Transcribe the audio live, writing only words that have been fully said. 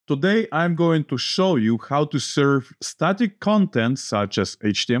Today I'm going to show you how to serve static content such as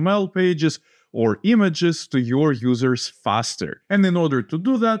HTML pages or images to your users faster. And in order to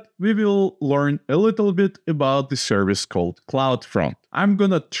do that, we will learn a little bit about the service called CloudFront. I'm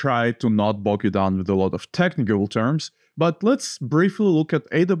gonna try to not bog you down with a lot of technical terms, but let's briefly look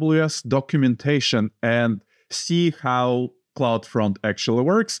at AWS documentation and see how CloudFront actually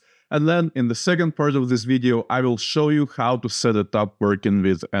works. And then in the second part of this video, I will show you how to set it up working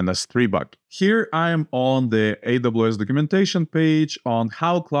with an S3 bucket. Here I am on the AWS documentation page on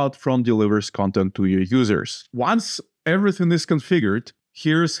how CloudFront delivers content to your users. Once everything is configured,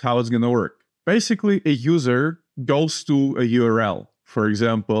 here's how it's gonna work. Basically, a user goes to a URL, for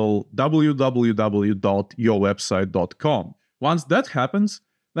example, www.yourwebsite.com. Once that happens,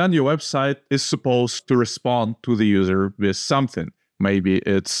 then your website is supposed to respond to the user with something. Maybe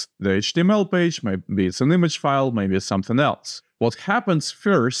it's the HTML page, maybe it's an image file, maybe it's something else. What happens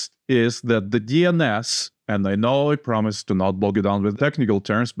first is that the DNS, and I know I promised to not bog you down with technical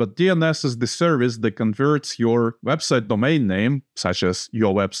terms, but DNS is the service that converts your website domain name, such as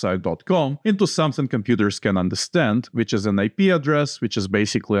yourwebsite.com, into something computers can understand, which is an IP address, which is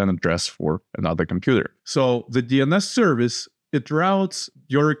basically an address for another computer. So the DNS service, it routes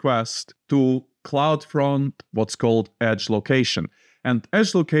your request to CloudFront, what's called edge location. And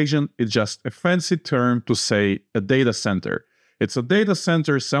edge location is just a fancy term to say a data center. It's a data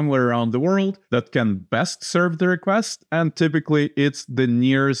center somewhere around the world that can best serve the request, and typically it's the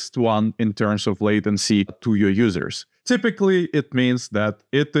nearest one in terms of latency to your users. Typically, it means that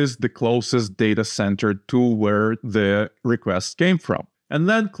it is the closest data center to where the request came from. And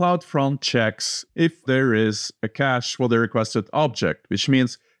then CloudFront checks if there is a cache for the requested object, which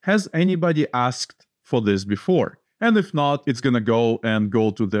means, has anybody asked for this before? And if not, it's gonna go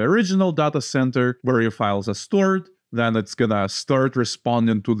to the original data center where your files are stored. Then it's gonna start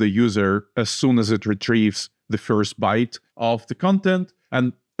responding to the user as soon as it retrieves the first byte of the content.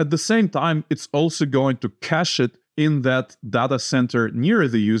 And at the same time, it's also going to cache it in that data center near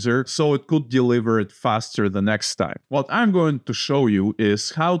the user so it could deliver it faster the next time. What I'm going to show you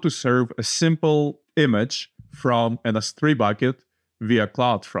is how to serve a simple image from an S3 bucket via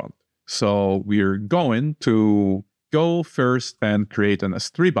CloudFront. So we're going to go first and create an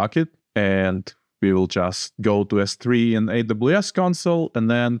S3 bucket, and we will just go to S3 in AWS console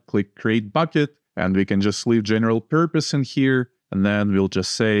and then click create bucket, and we can just leave general purpose in here, and then we'll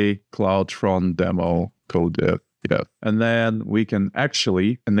just say CloudFront demo codevev. And then we can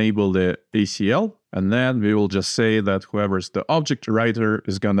actually enable the ACL, and then we will just say that whoever's the object writer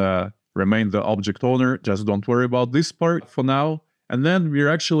is gonna remain the object owner. Just don't worry about this part for now. And then we're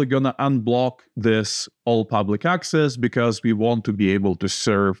actually gonna unblock this all public access because we want to be able to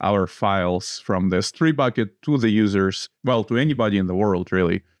serve our files from this S3 bucket to the users, well, to anybody in the world,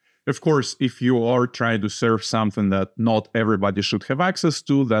 really. Of course, if you are trying to serve something that not everybody should have access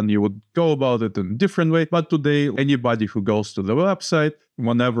to, then you would go about it in a different way. But today, anybody who goes to the website,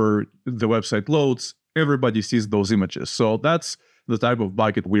 whenever the website loads, everybody sees those images. So that's the type of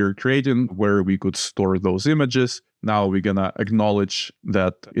bucket we're creating where we could store those images. Now we're gonna acknowledge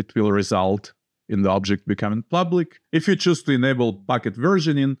that it will result in the object becoming public. If you choose to enable bucket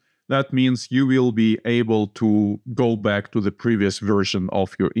versioning, that means you will be able to go back to the previous version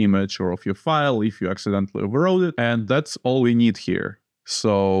of your image or of your file if you accidentally overrode it. And that's all we need here.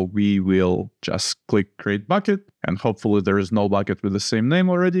 So we will just click create bucket, and hopefully there is no bucket with the same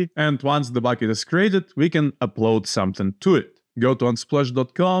name already. And once the bucket is created, we can upload something to it. Go to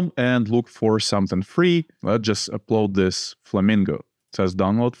unsplash.com and look for something free. Let's just upload this flamingo. It says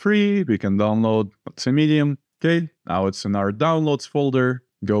download free. We can download, let's say medium. Okay, now it's in our downloads folder.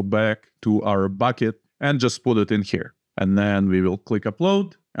 Go back to our bucket and just put it in here. And then we will click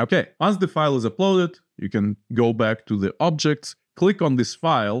upload. Okay, once the file is uploaded, you can go back to the objects, click on this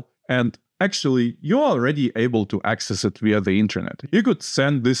file, and actually, you're already able to access it via the internet. You could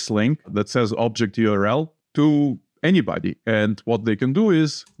send this link that says object URL to anybody. And what they can do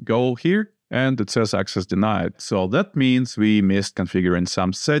is go here and it says access denied. So that means we missed configuring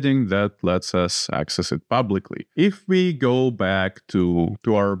some setting that lets us access it publicly. If we go back to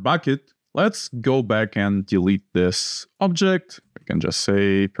our bucket, let's go back and delete this object. We can just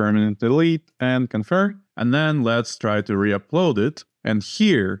say permanent delete and confirm. And then let's try to re-upload it. And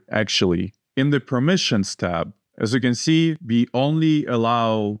here, actually, in the permissions tab, as you can see, we only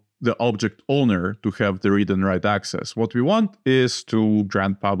allow the object owner to have the read and write access. What we want is to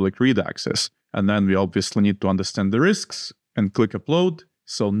grant public read access. And then we obviously need to understand the risks and click upload.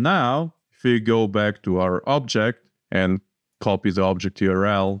 So now, if we go back to our object and copy the object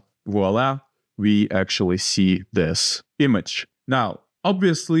URL, voila, we actually see this image. Now,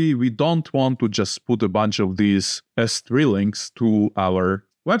 Obviously, we don't want to just put a bunch of these S3 links to our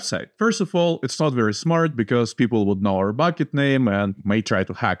website. First of all, it's not very smart because people would know our bucket name and may try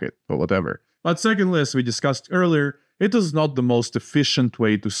to hack it or whatever. But secondly, as we discussed earlier, it is not the most efficient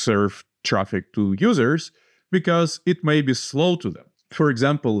way to serve traffic to users because it may be slow to them. For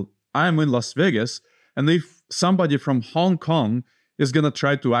example, I'm in Las Vegas, and if somebody from Hong Kong is going to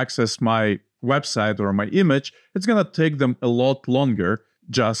try to access my website or my image, it's going to take them a lot longer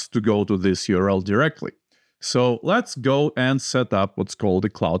just to go to this URL directly. So let's go and set up what's called a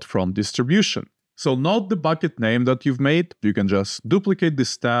CloudFront distribution. So note the bucket name that you've made. You can just duplicate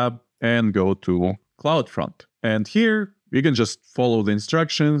this tab and go to CloudFront. And here, we can just follow the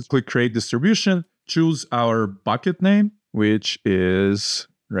instructions, click Create Distribution, choose our bucket name, which is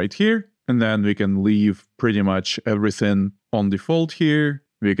right here. And then we can leave pretty much everything on default here.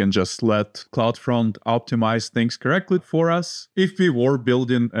 We can just let CloudFront optimize things correctly for us. If we were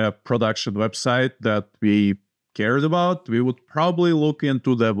building a production website that we cared about, we would probably look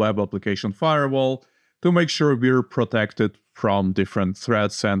into the web application firewall to make sure we're protected from different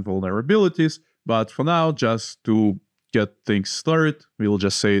threats and vulnerabilities. But for now, just to get things started, we'll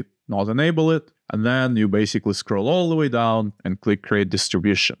just say not enable it. And then you basically scroll all the way down and click Create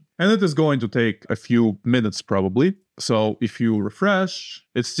Distribution. And it is going to take a few minutes probably. So if you refresh,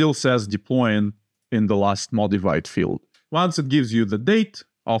 it still says deploying in the last modified field. Once it gives you the date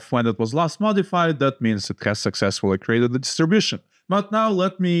of when it was last modified, that means it has successfully created the distribution. But now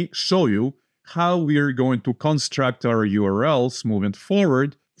let me show you how we're going to construct our URLs moving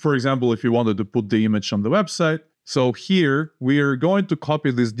forward. For example, if you wanted to put the image on the website. So here, we are going to copy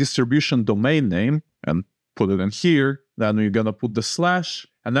this distribution domain name and put it in here. Then we're going to put the slash,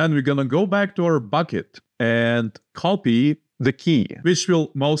 and then we're going to go back to our bucket and copy the key, which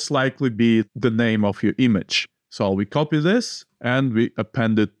will most likely be the name of your image. So we copy this and we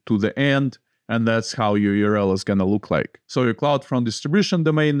append it to the end, and that's how your URL is going to look like. So your CloudFront distribution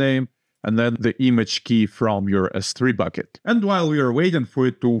domain name, and then the image key from your S3 bucket. And while we are waiting for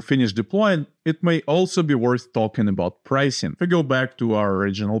it to finish deploying, it may also be worth talking about pricing. If we go back to our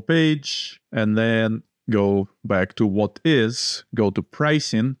original page and then go back to what is, go to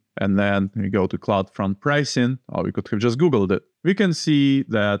pricing, and then we go to CloudFront pricing, or we could have just Googled it. We can see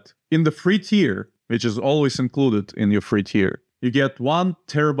that in the free tier, which is always included in your free tier, you get 1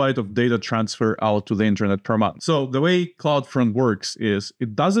 terabyte of data transfer out to the internet per month. So the way CloudFront works is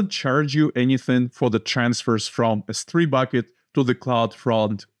it doesn't charge you anything for the transfers from S3 bucket to the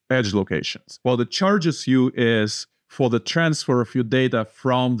CloudFront edge locations. What it charges you is for the transfer of your data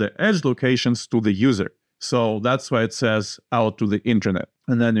from the edge locations to the user. So that's why it says out to the internet.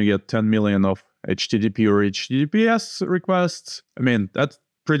 And then you get 10 million of HTTP or HTTPS requests. I mean, that's a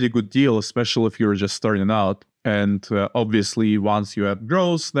pretty good deal, especially if you're just starting out. And obviously, once you have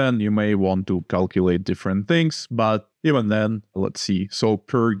growth, then you may want to calculate different things. But even then, let's see. So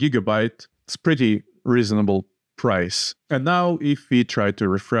per gigabyte, it's pretty reasonable price. And now if we try to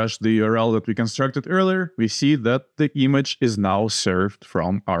refresh the URL that we constructed earlier, we see that the image is now served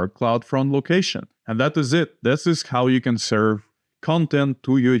from our CloudFront location. And that is it. This is how you can serve content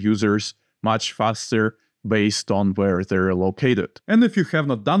to your users much faster based on where they're located. And if you have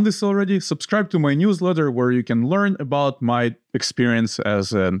not done this already, subscribe to my newsletter where you can learn about my experience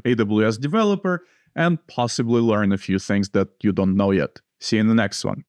as an AWS developer and possibly learn a few things that you don't know yet. See you in the next one.